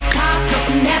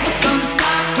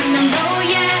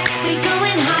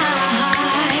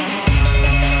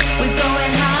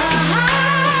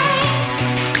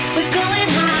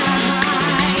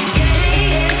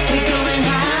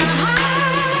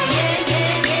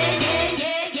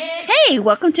Hi,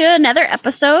 welcome to another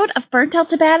episode of Burnt Out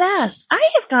to Badass. I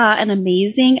have got an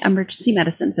amazing emergency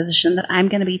medicine physician that I'm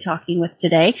going to be talking with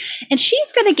today, and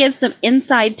she's going to give some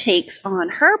inside takes on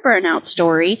her burnout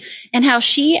story and how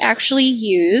she actually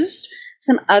used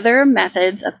some other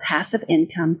methods of passive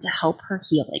income to help her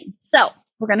healing. So,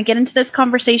 we're going to get into this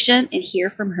conversation and hear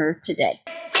from her today.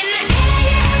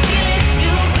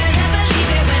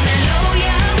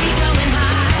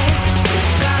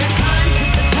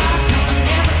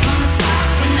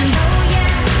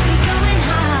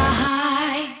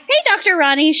 Dr.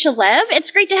 Ronnie Shalev,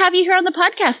 it's great to have you here on the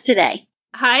podcast today.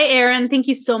 Hi, Erin. Thank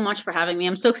you so much for having me.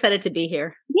 I'm so excited to be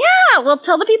here. Yeah, well,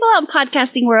 tell the people out in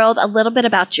podcasting world a little bit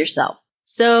about yourself.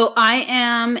 So I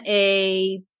am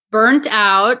a burnt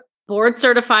out, board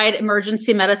certified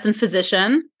emergency medicine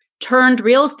physician turned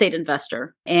real estate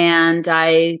investor. And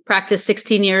I practiced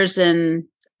 16 years in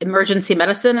emergency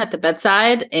medicine at the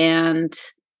bedside and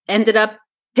ended up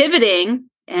pivoting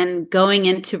and going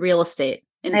into real estate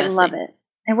investing. I love it.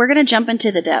 And we're going to jump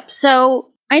into the depths.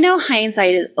 So I know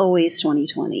hindsight is always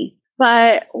 2020,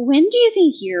 but when do you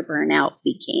think your burnout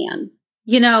began?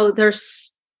 You know,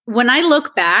 when I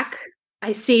look back,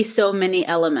 I see so many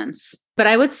elements, but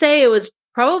I would say it was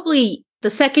probably the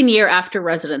second year after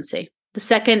residency, the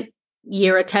second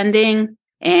year attending.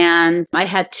 And I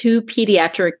had 2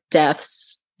 pediatric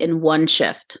deaths in one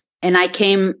shift. And I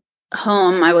came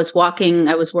home, I was working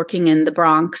in the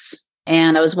Bronx,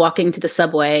 and I was walking to the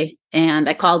subway. And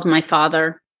I called my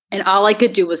father, and all I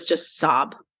could do was just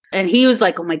sob. And he was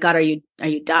like, "Oh my God, are you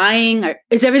dying?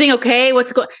 Is everything okay?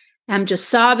 What's going?" I'm just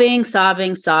sobbing. And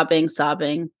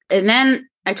then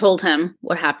I told him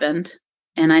what happened.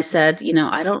 And I said,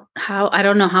 I don't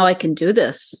know how I can do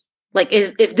this. Like,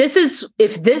 if this is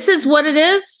what it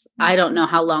is, I don't know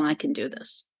how long I can do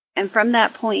this. And from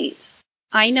that point,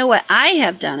 I know what I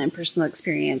have done in personal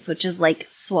experience, which is like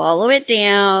swallow it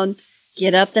down,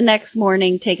 get up the next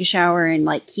morning, take a shower, and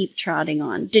like keep trotting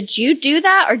on. Did you do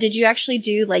that? Or did you actually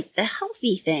do like the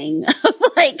healthy thing of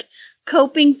like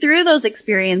coping through those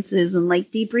experiences and like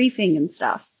debriefing and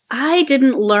stuff? I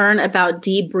didn't learn about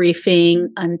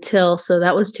debriefing so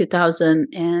that was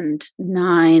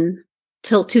 2009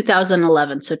 till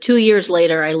 2011. So 2 years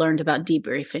later, I learned about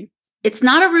debriefing. It's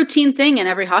not a routine thing in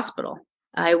every hospital.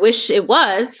 I wish it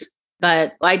was.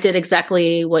 But I did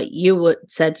exactly what you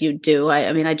said you'd do.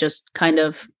 I just kind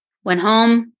of went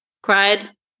home, cried,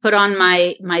 put on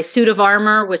my suit of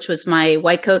armor, which was my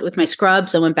white coat with my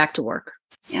scrubs, and went back to work.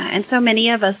 Yeah, and so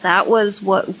many of us, that was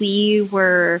what we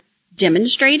were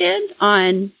demonstrated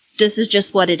on. This is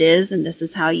just what it is, and this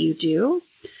is how you do.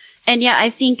 And yeah,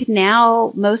 I think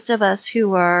now most of us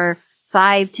who are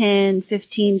 5, 10,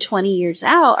 15, 20 years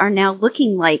out are now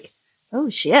looking like, oh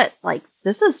shit, like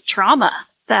this is trauma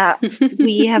that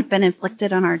we have been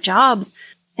inflicted on our jobs,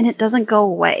 and it doesn't go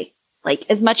away. Like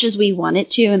as much as we want it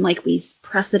to, and like we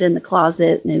press it in the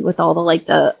closet and with all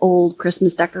the old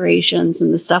Christmas decorations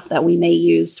and the stuff that we may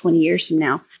use 20 years from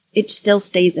now, it still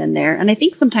stays in there. And I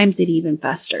think sometimes it even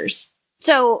festers.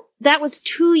 So that was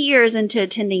 2 years into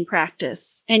attending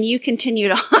practice, and you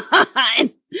continued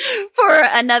on for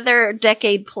another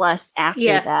decade plus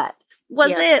after that.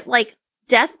 Was it like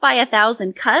death by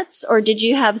 1,000 cuts, or did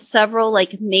you have several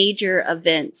like major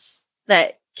events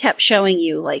that kept showing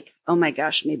you like, oh my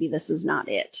gosh, maybe this is not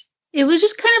it? It was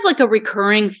just kind of like a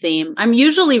recurring theme. I'm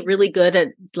usually really good at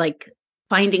like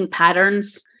finding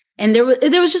patterns, and there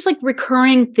was just like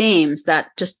recurring themes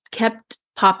that just kept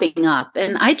popping up.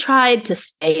 And I tried to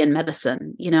stay in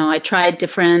medicine. I tried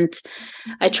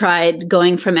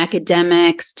going from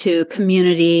academics to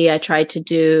community. I tried to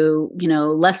do,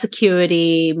 less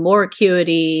acuity, more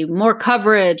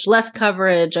coverage, less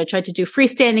coverage. I tried to do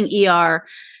freestanding ER.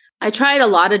 I tried a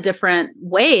lot of different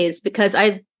ways because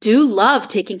I do love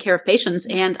taking care of patients,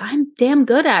 and I'm damn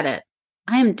good at it.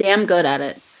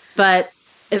 But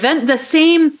the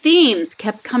same themes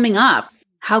kept coming up.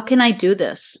 How can I do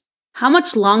this? How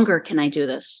much longer can I do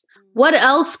this? What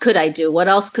else could I do?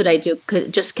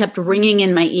 Just kept ringing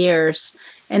in my ears.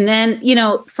 And then,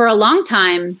 for a long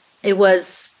time, it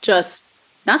was just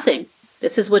nothing.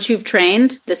 This is what you've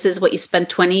trained. This is what you spent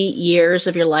 20 years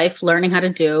of your life learning how to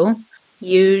do.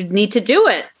 You need to do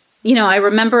it. I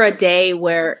remember a day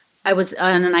where I was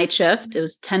on a night shift. It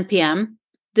was 10 p.m.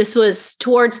 This was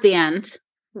towards the end,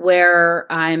 where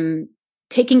I'm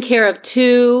taking care of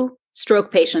 2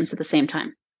 stroke patients at the same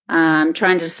time.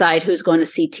 Trying to decide who's going to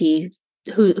CT,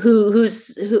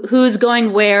 who's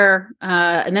going where,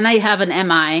 and then I have an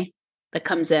MI that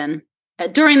comes in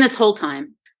during this whole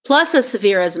time, plus a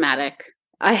severe asthmatic.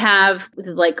 I have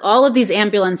like all of these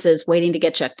ambulances waiting to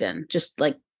get checked in, just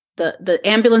like the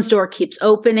ambulance door keeps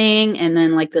opening, and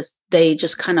then like this, they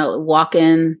just kind of walk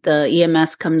in, the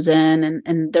EMS comes in,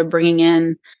 and they're bringing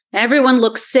in, everyone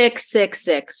looks sick,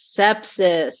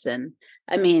 sepsis, and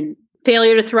I mean,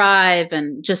 failure to thrive,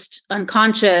 and just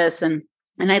unconscious. And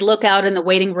I look out in the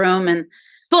waiting room, and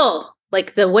full,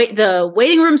 like the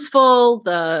waiting room's full,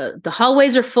 the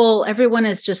hallways are full. Everyone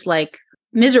is just like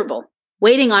miserable,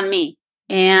 waiting on me.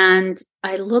 And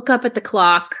I look up at the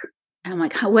clock. I'm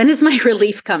like, when is my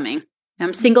relief coming?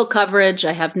 I'm single coverage.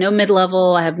 I have no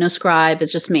mid-level. I have no scribe.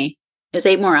 It's just me. It was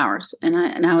 8 more hours.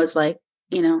 And I was like,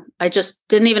 I just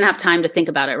didn't even have time to think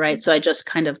about it. Right. So I just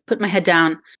kind of put my head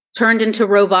down, turned into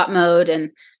robot mode,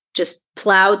 and just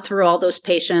plowed through all those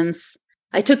patients.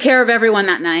 I took care of everyone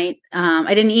that night.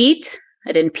 I didn't eat.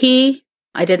 I didn't pee.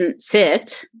 I didn't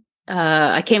sit.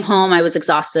 I came home. I was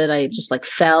exhausted. I just like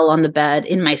fell on the bed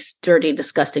in my dirty,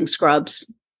 disgusting scrubs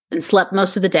and slept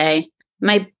most of the day.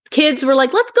 My kids were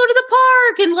like, let's go to the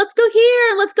park and let's go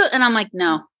here. Let's go. And I'm like,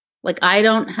 no, like I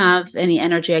don't have any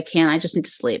energy. I just need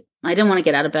to sleep. I didn't want to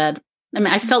get out of bed. I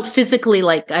mean, I felt physically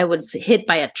like I was hit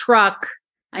by a truck.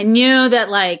 I knew that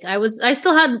like I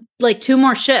still had like 2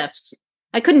 more shifts.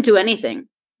 I couldn't do anything.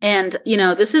 And,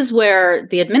 this is where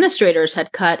the administrators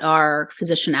had cut our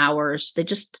physician hours.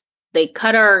 They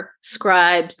cut our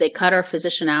scribes, they cut our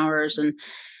physician hours. And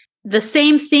the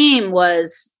same theme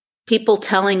was people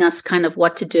telling us kind of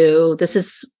what to do. This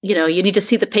is, you need to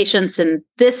see the patients in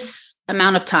this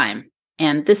amount of time.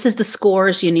 And this is the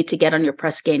scores you need to get on your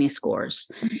Press Ganey scores.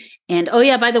 And, oh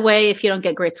yeah, by the way, if you don't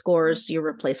get great scores, you're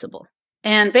replaceable.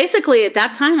 And basically at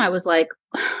that time, I was like,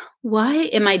 why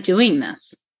am I doing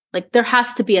this? Like, there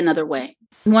has to be another way.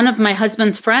 One of my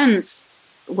husband's friends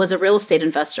was a real estate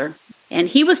investor, and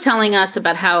he was telling us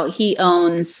about how he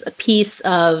owns a piece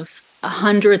of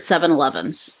 100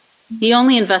 7-Elevens. He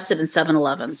only invested in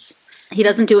 7-Elevens. He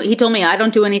doesn't do it. He told me, I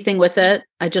don't do anything with it.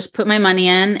 I just put my money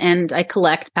in and I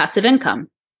collect passive income.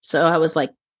 So I was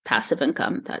like, passive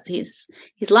income, that he's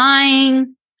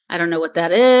lying. I don't know what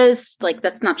that is. Like,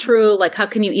 that's not true. Like, how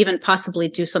can you even possibly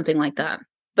do something like that?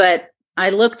 But I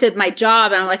looked at my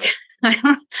job and I'm like, I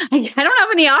don't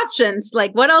have any options.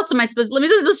 Like, what else am I supposed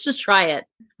to, let's just try it.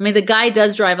 I mean, the guy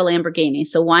does drive a Lamborghini,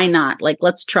 so why not? Like,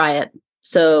 let's try it.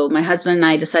 So my husband and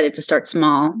I decided to start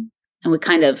small, and we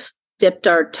kind of dipped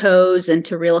our toes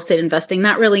into real estate investing,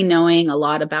 not really knowing a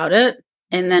lot about it.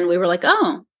 And then we were like,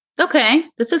 oh, okay,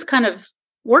 this is kind of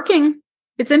working.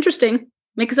 It's interesting.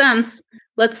 Makes sense.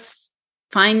 Let's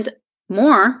find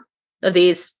more of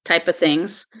these type of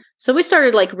things. So we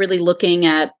started like really looking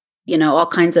at, all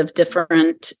kinds of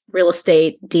different real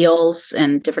estate deals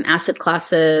and different asset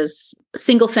classes,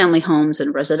 single family homes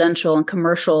and residential and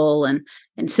commercial and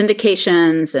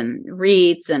syndications and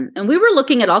REITs. And we were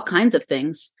looking at all kinds of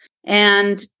things.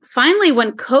 And finally,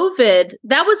 when COVID,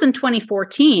 that was in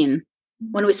 2014,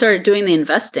 when we started doing the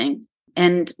investing.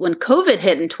 And when COVID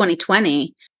hit in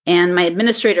 2020, and my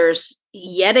administrators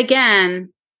yet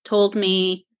again told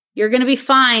me, you're going to be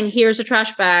fine. Here's a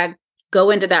trash bag. Go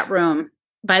into that room.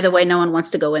 By the way, no one wants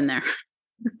to go in there.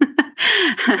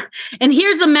 And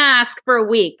here's a mask for a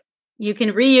week. You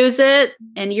can reuse it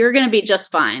and you're going to be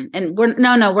just fine. And we're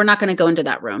not going to go into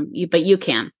that room, but you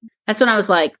can. That's when I was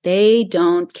like, they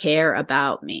don't care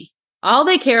about me. All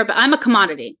they care about, I'm a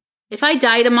commodity. If I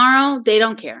die tomorrow, they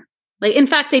don't care. Like, in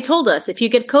fact, they told us, if you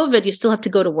get COVID, you still have to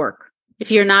go to work.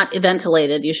 If you're not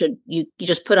ventilated, you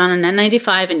just put on an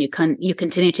N95 and you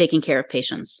continue taking care of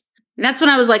patients. And that's when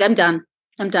I was like, I'm done.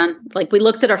 Like, we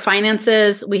looked at our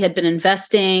finances, we had been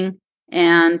investing,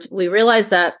 and we realized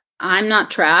that I'm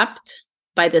not trapped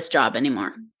by this job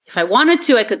anymore. If I wanted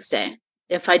to, I could stay.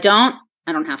 If I don't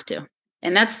have to.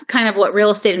 And that's kind of what real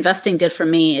estate investing did for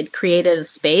me. It created a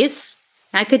space.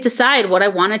 I could decide what I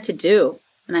wanted to do.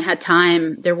 And I had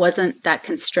time. There wasn't that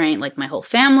constraint, like my whole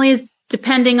family's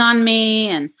depending on me.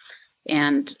 And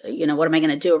what am I going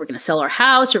to do? Are we going to sell our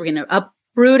house? Are we going to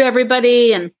uproot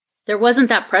everybody? And there wasn't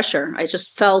that pressure. I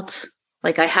just felt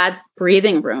like I had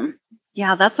breathing room.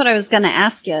 Yeah, that's what I was going to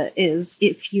ask you, is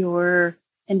if your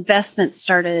investment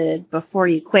started before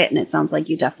you quit. And it sounds like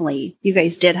you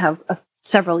guys did have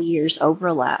several years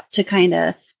overlap to kind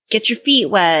of get your feet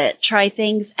wet, try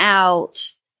things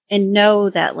out, and know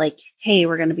that like, hey,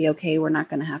 we're going to be okay. We're not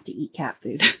going to have to eat cat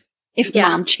food if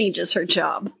mom changes her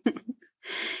job.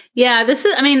 Yeah,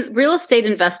 real estate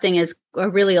investing is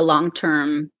really a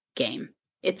long-term game.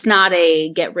 It's not a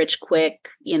get rich quick,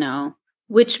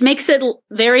 which makes it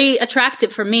very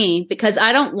attractive for me, because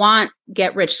I don't want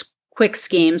get rich quick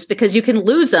schemes, because you can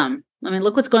lose them. I mean,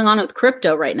 look what's going on with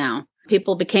crypto right now.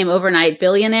 People became overnight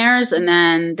billionaires and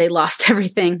then they lost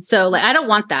everything. So like, I don't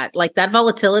want that. Like that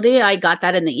volatility, I got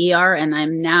that in the ER and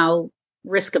I'm now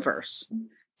risk averse.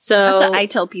 So that's what I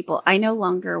tell people. I no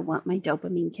longer want my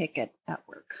dopamine kick at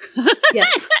work.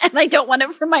 Yes. And I don't want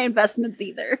it for my investments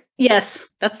either. Yes.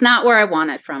 That's not where I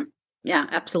want it from. Yeah,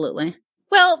 absolutely.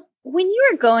 Well, when you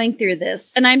were going through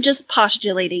this, and I'm just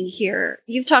postulating here,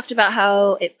 you've talked about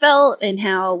how it felt and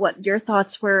what your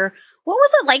thoughts were. What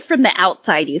was it like from the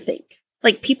outside, you think?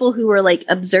 Like people who were like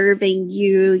observing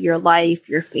you, your life,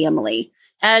 your family,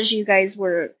 as you guys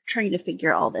were trying to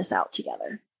figure all this out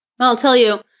together. Well, I'll tell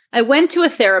you, I went to a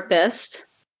therapist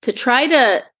to try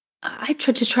to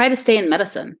stay in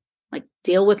medicine, like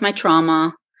deal with my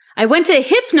trauma. I went to a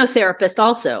hypnotherapist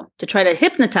also to try to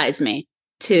hypnotize me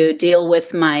to deal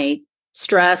with my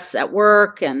stress at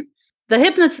work. And the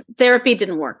hypnotherapy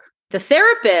didn't work. The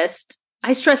therapist,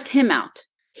 I stressed him out.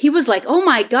 He was like, oh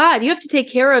my God, you have to take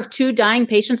care of 2 dying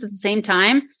patients at the same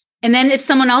time. And then if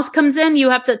someone else comes in, you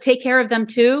have to take care of them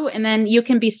too. And then you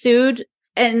can be sued.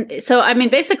 And so, I mean,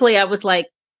 basically I was like,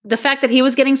 the fact that he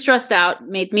was getting stressed out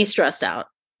made me stressed out.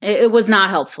 It was not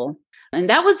helpful. And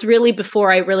that was really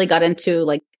before I really got into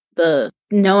like the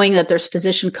knowing that there's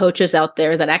physician coaches out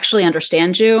there that actually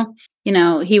understand you. You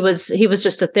know, he was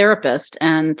just a therapist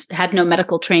and had no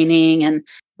medical training. And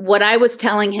what I was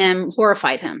telling him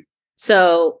horrified him.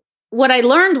 So what I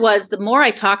learned was the more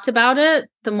I talked about it,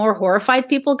 the more horrified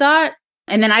people got.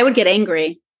 And then I would get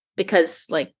angry because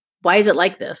like, why is it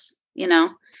like this? You know?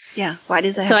 Yeah. Why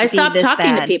does it have so to I be stopped this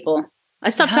talking bad? to people. I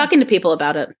stopped talking to people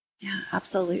about it. Yeah,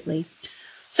 absolutely.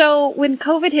 So when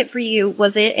COVID hit for you,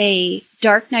 was it a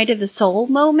dark night of the soul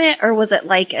moment or was it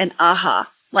like an aha?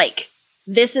 Like,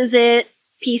 this is it.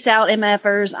 Peace out,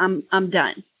 MFers. I'm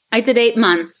done. I did 8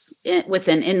 months in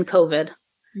COVID.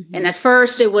 Mm-hmm. And at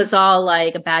first it was all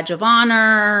like a badge of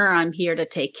honor. I'm here to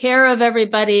take care of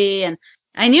everybody. And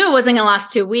I knew it wasn't going to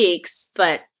last 2 weeks,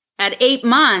 but at 8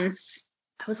 months,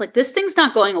 I was like, this thing's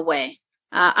not going away.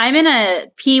 I'm in a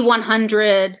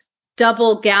P100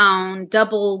 double gown,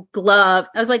 double glove.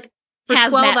 I was like, for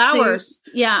Hazmat 12 hours.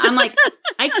 Suit. Yeah. I'm like,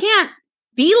 I can't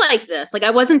be like this. Like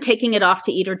I wasn't taking it off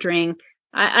to eat or drink.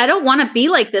 I don't want to be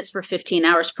like this for 15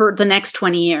 hours for the next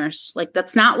 20 years. Like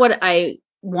that's not what I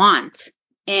want.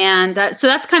 And so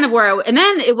that's kind of where and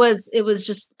then it was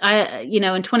just, in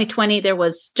 2020, there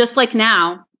was just like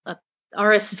now, a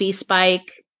RSV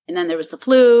spike. And then there was the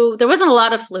flu. There wasn't a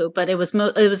lot of flu, but it was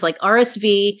like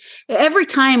RSV. Every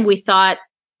time we thought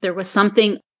there was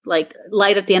something like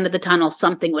light at the end of the tunnel,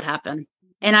 something would happen.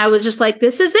 And I was just like,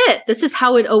 this is it. This is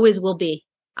how it always will be.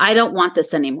 I don't want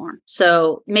this anymore.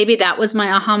 So maybe that was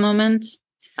my aha moment.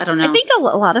 I don't know. I think a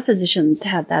lot of physicians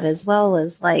had that as well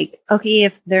as like, okay,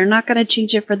 if they're not going to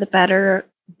change it for the better,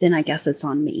 then I guess it's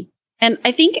on me. And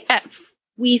I think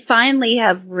we finally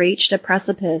have reached a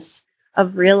precipice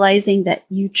of realizing that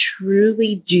you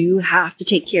truly do have to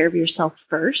take care of yourself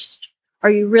first, or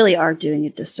you really are doing a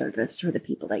disservice for the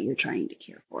people that you're trying to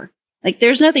care for. Like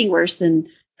there's nothing worse than,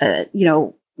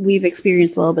 we've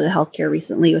experienced a little bit of healthcare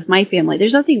recently with my family.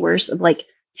 There's nothing worse of like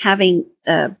having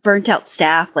burnt out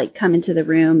staff like come into the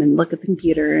room and look at the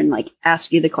computer and like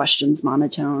ask you the questions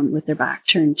monotone with their back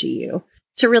turned to you,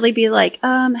 to really be like,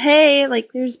 hey, like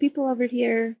there's people over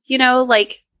here,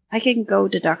 like I can go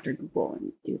to Dr. Google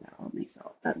and do that all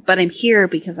myself, but I'm here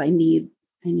because I need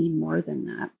more than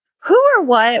that. Who or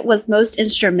what was most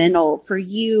instrumental for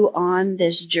you on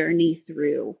this journey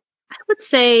through? I would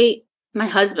say my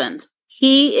husband.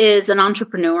 He is an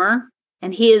entrepreneur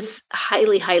and he is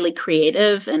highly, highly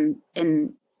creative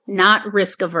and not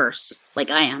risk averse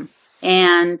like I am.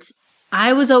 And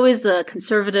I was always the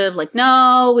conservative, like,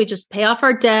 no, we just pay off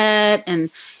our debt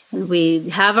and we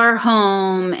have our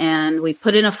home and we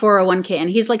put in a 401k. And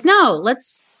he's like, no,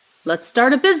 let's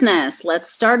start a business.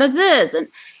 Let's start this. And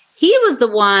he was the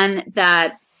one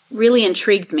that really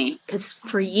intrigued me because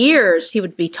for years he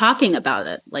would be talking about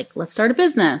it. Like, let's start a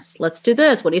business. Let's do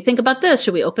this. What do you think about this?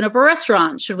 Should we open up a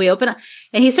restaurant? Should we open up?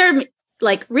 And he started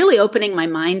like really opening my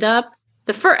mind up.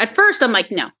 At first I'm like,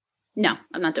 no,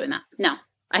 I'm not doing that. No,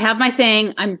 I have my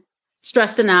thing. I'm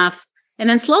stressed enough. And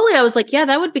then slowly I was like, yeah,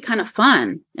 that would be kind of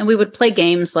fun. And we would play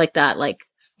games like that. Like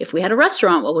if we had a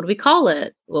restaurant, what would we call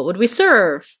it? What would we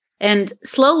serve? And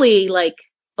slowly like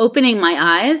opening my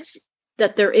eyes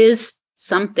that there is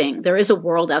a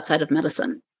world outside of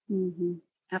medicine. Mm-hmm.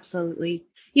 Absolutely.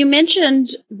 You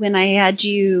mentioned when I had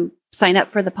you sign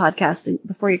up for the podcast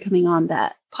before you're coming on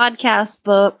that podcast,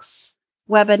 books,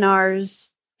 webinars,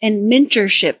 and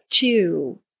mentorship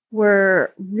too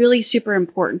were really super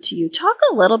important to you. Talk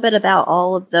a little bit about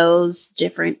all of those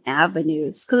different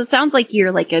avenues, because it sounds like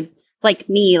you're like a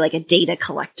data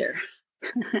collector.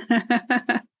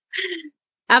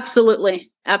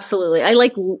 Absolutely. Absolutely. I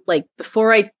like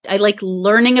before I like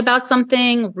learning about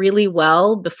something really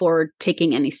well before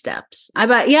taking any steps.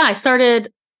 I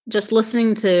started just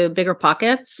listening to Bigger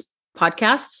Pockets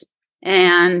podcasts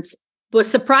and was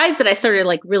surprised that I started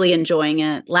like really enjoying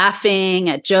it, laughing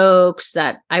at jokes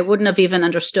that I wouldn't have even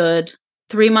understood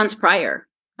 3 months prior.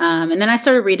 And then I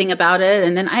started reading about it.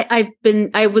 And then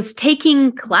I was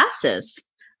taking classes.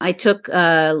 I took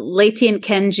Leti and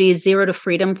Kenji's Zero to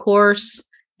Freedom course.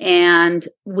 And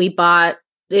we bought,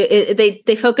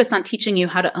 they focus on teaching you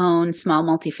how to own small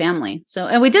multifamily. So,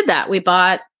 and we did that. We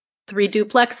bought 3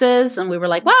 duplexes and we were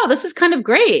like, wow, this is kind of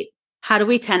great. How do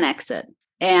we 10X it?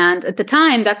 And at the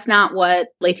time, that's not what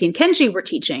Leti and Kenji were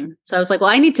teaching. So I was like, well,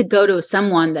 I need to go to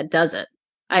someone that does it.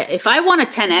 If I want to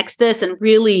 10X this and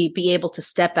really be able to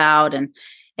step out and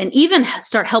even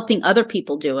start helping other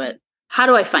people do it, how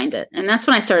do I find it? And that's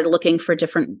when I started looking for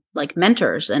different like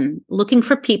mentors and looking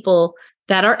for people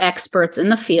that are experts in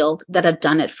the field that have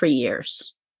done it for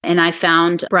years. And I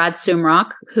found Brad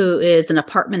Sumrock, who is an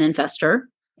apartment investor,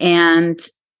 and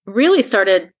really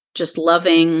started just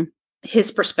loving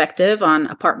his perspective on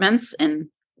apartments and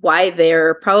why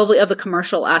they're probably of the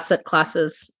commercial asset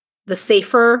classes, the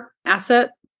safer asset,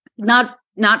 not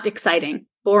exciting,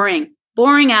 boring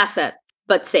asset,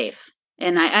 but safe.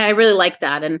 And I really like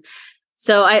that. And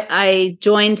so I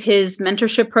joined his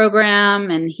mentorship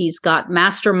program and he's got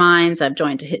masterminds. I've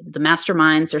joined the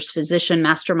masterminds. There's physician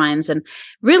masterminds and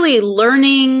really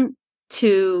learning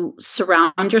to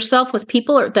surround yourself with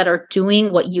people that are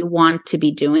doing what you want to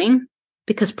be doing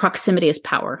because proximity is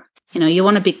power. You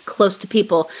want to be close to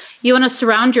people. You want to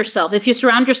surround yourself. If you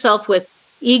surround yourself with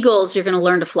eagles, you're going to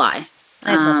learn to fly.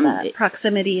 I love that.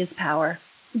 Proximity is power.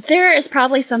 There is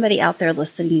probably somebody out there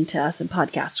listening to us in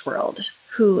podcast world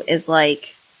who is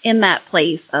like in that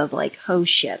place of like, oh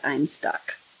shit, I'm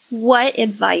stuck. What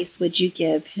advice would you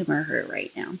give him or her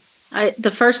right now?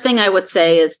 The first thing I would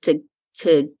say is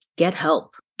to get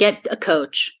help, get a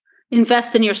coach,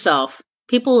 invest in yourself.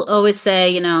 People always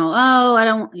say, oh, I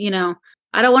don't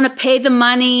want to pay the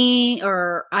money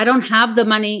or I don't have the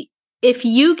money. If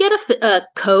you get a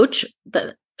coach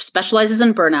that specializes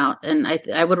in burnout, and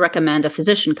I would recommend a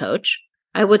physician coach,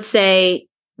 I would say,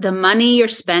 the money you're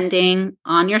spending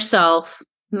on yourself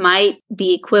might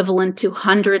be equivalent to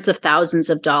hundreds of thousands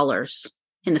of dollars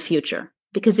in the future.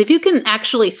 Because if you can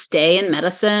actually stay in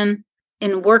medicine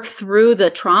and work through the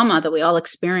trauma that we all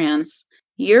experience,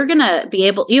 you're going to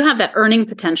be you have that earning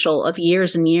potential of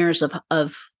years and years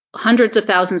of hundreds of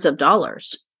thousands of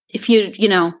dollars. If you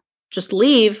just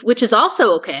leave, which is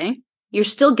also okay, you're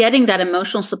still getting that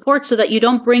emotional support so that you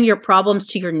don't bring your problems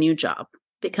to your new job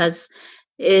because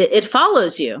it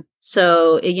follows you.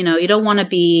 So, you don't want to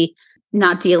be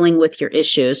not dealing with your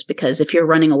issues because if you're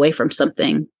running away from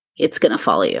something, it's going to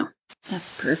follow you.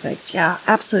 That's perfect. Yeah,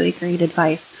 absolutely great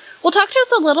advice. Well, talk to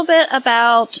us a little bit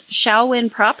about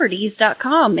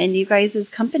ShallWinProperties.com and you guys'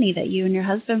 company that you and your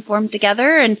husband formed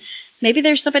together. And maybe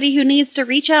there's somebody who needs to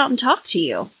reach out and talk to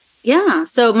you. Yeah.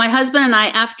 So my husband and I,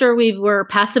 after we were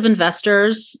passive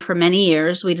investors for many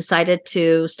years, we decided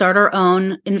to start our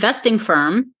own investing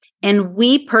firm. And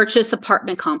we purchase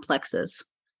apartment complexes.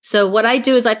 So what I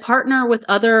do is I partner with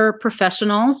other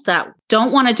professionals that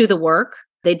don't want to do the work.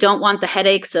 They don't want the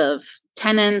headaches of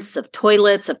tenants, of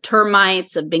toilets, of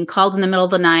termites, of being called in the middle of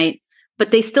the night,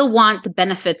 but they still want the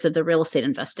benefits of the real estate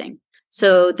investing.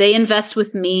 So they invest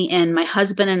with me and my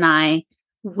husband and I,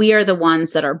 we are the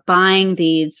ones that are buying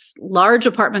these large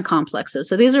apartment complexes.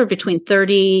 So these are between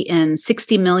 $30 and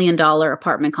 $60 million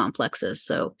apartment complexes.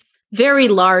 So very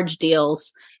large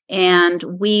deals. And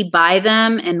we buy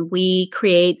them and we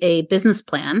create a business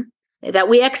plan that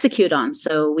we execute on.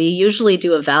 So we usually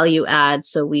do a value add.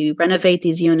 So we renovate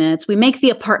these units. We make the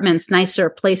apartments nicer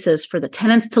places for the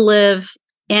tenants to live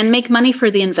and make money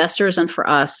for the investors and for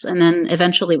us. And then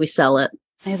eventually we sell it.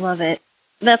 I love it.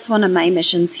 That's one of my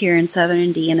missions here in Southern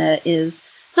Indiana is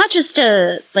not just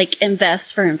to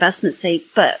invest for investment's sake,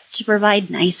 but to provide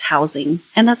nice housing.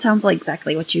 And that sounds like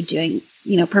exactly what you're doing,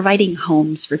 providing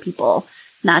homes for people.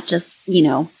 Not just,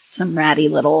 some ratty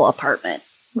little apartment.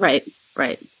 Right.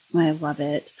 I love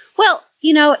it. Well,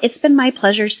 it's been my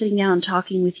pleasure sitting down and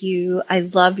talking with you. I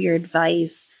love your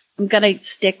advice. I'm going to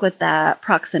stick with that.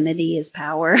 Proximity is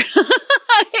power.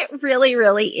 It really,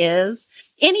 really is.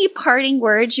 Any parting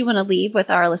words you want to leave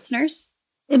with our listeners?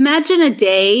 Imagine a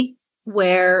day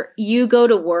where you go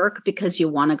to work because you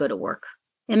want to go to work.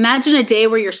 Imagine a day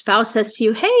where your spouse says to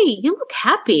you, hey, you look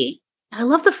happy. I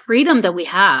love the freedom that we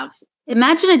have.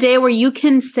 Imagine a day where you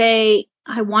can say,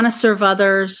 I want to serve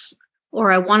others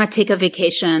or I want to take a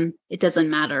vacation. It doesn't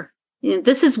matter.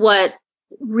 This is what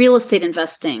real estate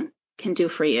investing can do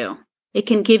for you. It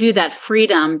can give you that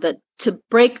freedom to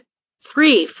break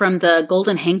free from the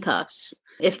golden handcuffs.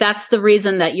 If that's the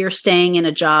reason that you're staying in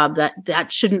a job,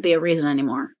 that shouldn't be a reason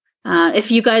anymore.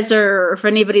 If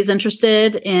anybody's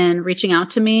interested in reaching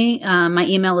out to me, my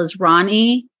email is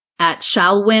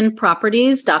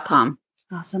ronnie@shallwinproperties.com.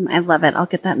 Awesome. I love it. I'll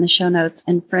get that in the show notes.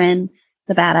 And friend,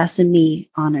 the badass in me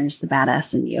honors the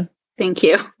badass in you. Thank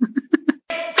you.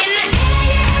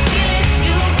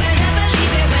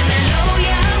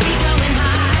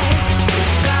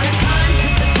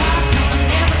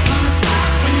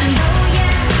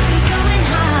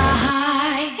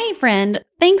 Friend,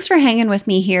 thanks for hanging with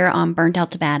me here on Burnt Out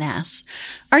to Badass.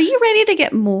 Are you ready to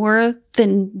get more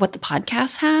than what the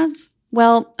podcast has?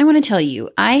 Well, I want to tell you,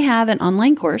 I have an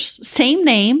online course, same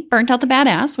name, Burnt Out to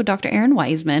Badass with Dr. Erin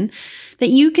Wiseman,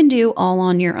 that you can do all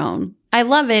on your own. I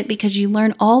love it because you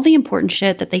learn all the important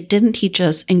shit that they didn't teach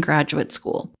us in graduate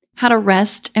school. How to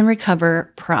rest and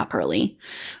recover properly,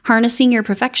 harnessing your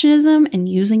perfectionism and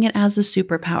using it as a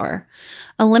superpower,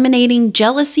 eliminating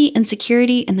jealousy,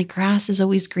 insecurity, and the grass is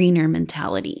always greener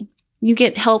mentality. You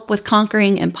get help with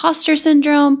conquering imposter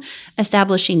syndrome,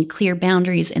 establishing clear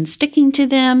boundaries and sticking to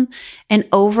them, and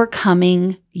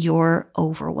overcoming your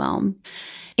overwhelm.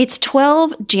 It's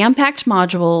 12 jam-packed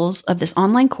modules of this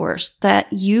online course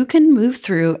that you can move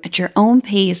through at your own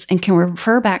pace and can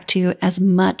refer back to as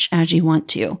much as you want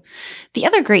to. The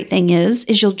other great thing is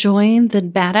you'll join the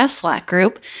Badass Slack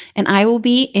group, and I will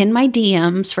be in my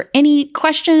DMs for any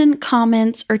question,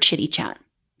 comments, or chitty chat.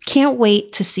 Can't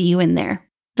wait to see you in there.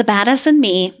 The badass in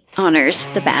me honors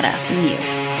the badass in you.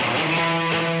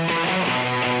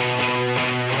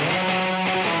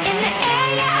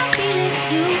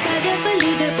 You better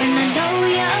believe it when I know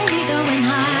ya, we going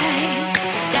high.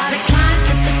 Gotta climb